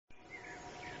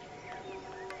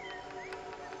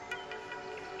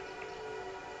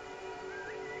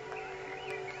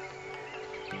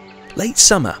Late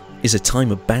summer is a time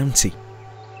of bounty.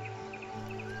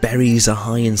 Berries are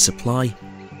high in supply.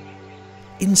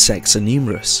 Insects are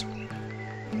numerous.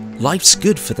 Life's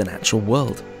good for the natural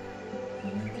world.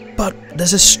 But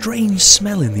there's a strange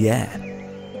smell in the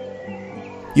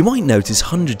air. You might notice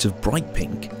hundreds of bright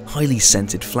pink, highly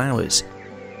scented flowers,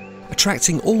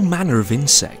 attracting all manner of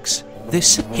insects.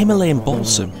 This Himalayan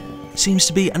balsam seems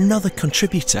to be another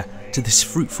contributor to this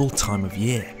fruitful time of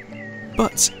year.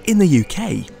 But in the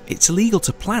UK, it's illegal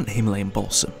to plant Himalayan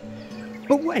balsam.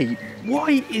 But wait,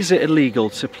 why is it illegal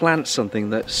to plant something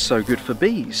that's so good for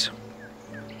bees?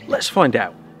 Let's find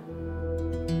out.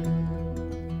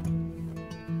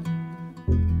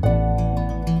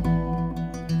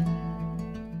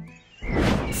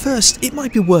 First, it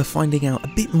might be worth finding out a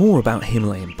bit more about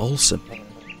Himalayan balsam.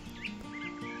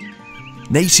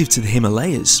 Native to the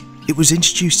Himalayas, it was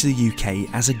introduced to the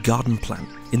UK as a garden plant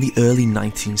in the early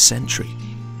 19th century,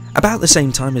 about the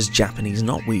same time as Japanese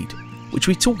knotweed, which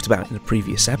we talked about in a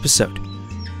previous episode.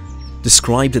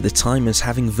 Described at the time as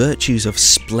having virtues of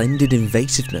splendid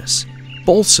invasiveness,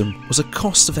 balsam was a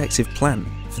cost-effective plant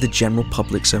for the general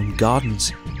public's own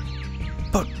gardens.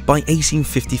 But by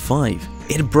 1855,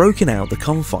 it had broken out the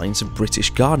confines of British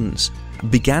gardens and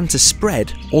began to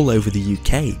spread all over the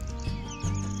UK.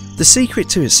 The secret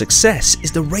to its success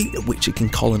is the rate at which it can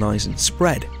colonise and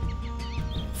spread.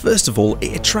 First of all,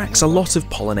 it attracts a lot of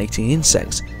pollinating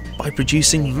insects by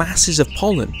producing masses of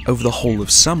pollen over the whole of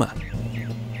summer.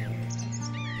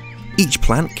 Each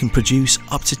plant can produce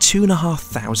up to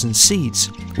 2,500 seeds,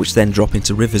 which then drop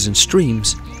into rivers and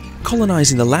streams,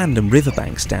 colonising the land and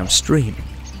riverbanks downstream.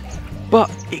 But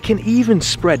it can even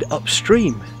spread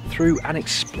upstream through an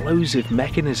explosive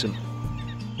mechanism.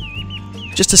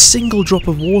 Just a single drop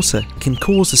of water can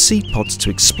cause the seed pods to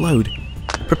explode,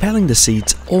 propelling the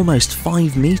seeds almost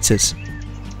 5 meters.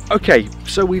 Okay,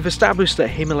 so we've established that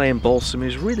Himalayan balsam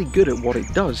is really good at what it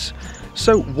does.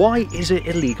 So why is it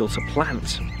illegal to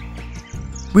plant?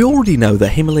 We already know that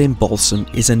Himalayan balsam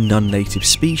is a non-native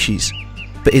species,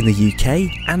 but in the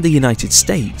UK and the United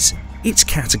States, it's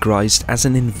categorised as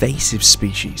an invasive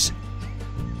species.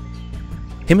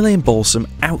 Himalayan balsam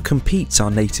outcompetes our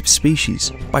native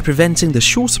species by preventing the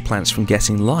shorter plants from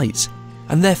getting light,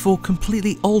 and therefore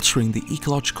completely altering the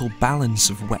ecological balance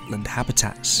of wetland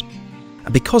habitats.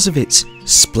 And because of its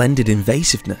splendid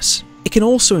invasiveness, it can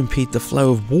also impede the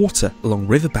flow of water along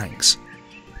riverbanks.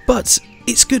 But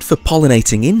it's good for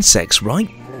pollinating insects, right?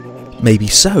 Maybe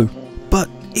so, but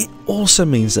it also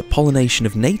means that pollination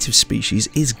of native species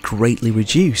is greatly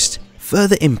reduced,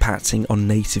 further impacting on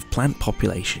native plant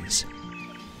populations.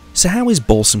 So how is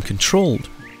balsam controlled?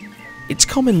 It's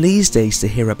common these days to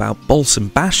hear about balsam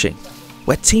bashing,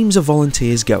 where teams of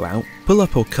volunteers go out, pull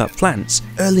up or cut plants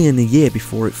early in the year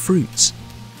before it fruits.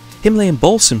 Himalayan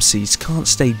balsam seeds can't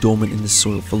stay dormant in the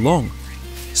soil for long,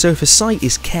 so if a site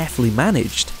is carefully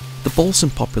managed, the balsam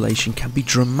population can be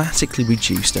dramatically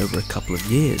reduced over a couple of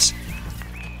years.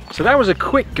 So that was a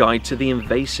quick guide to the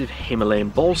invasive Himalayan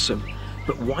balsam,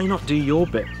 but why not do your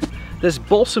bit? There's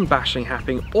balsam bashing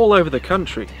happening all over the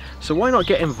country, so why not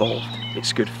get involved?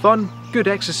 It's good fun, good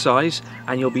exercise,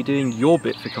 and you'll be doing your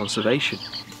bit for conservation.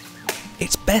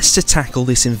 It's best to tackle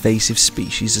this invasive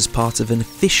species as part of an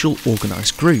official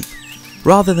organised group,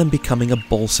 rather than becoming a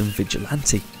balsam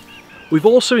vigilante. We've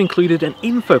also included an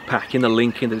info pack in the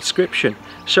link in the description,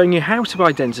 showing you how to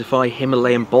identify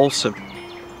Himalayan balsam.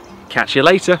 Catch you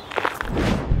later!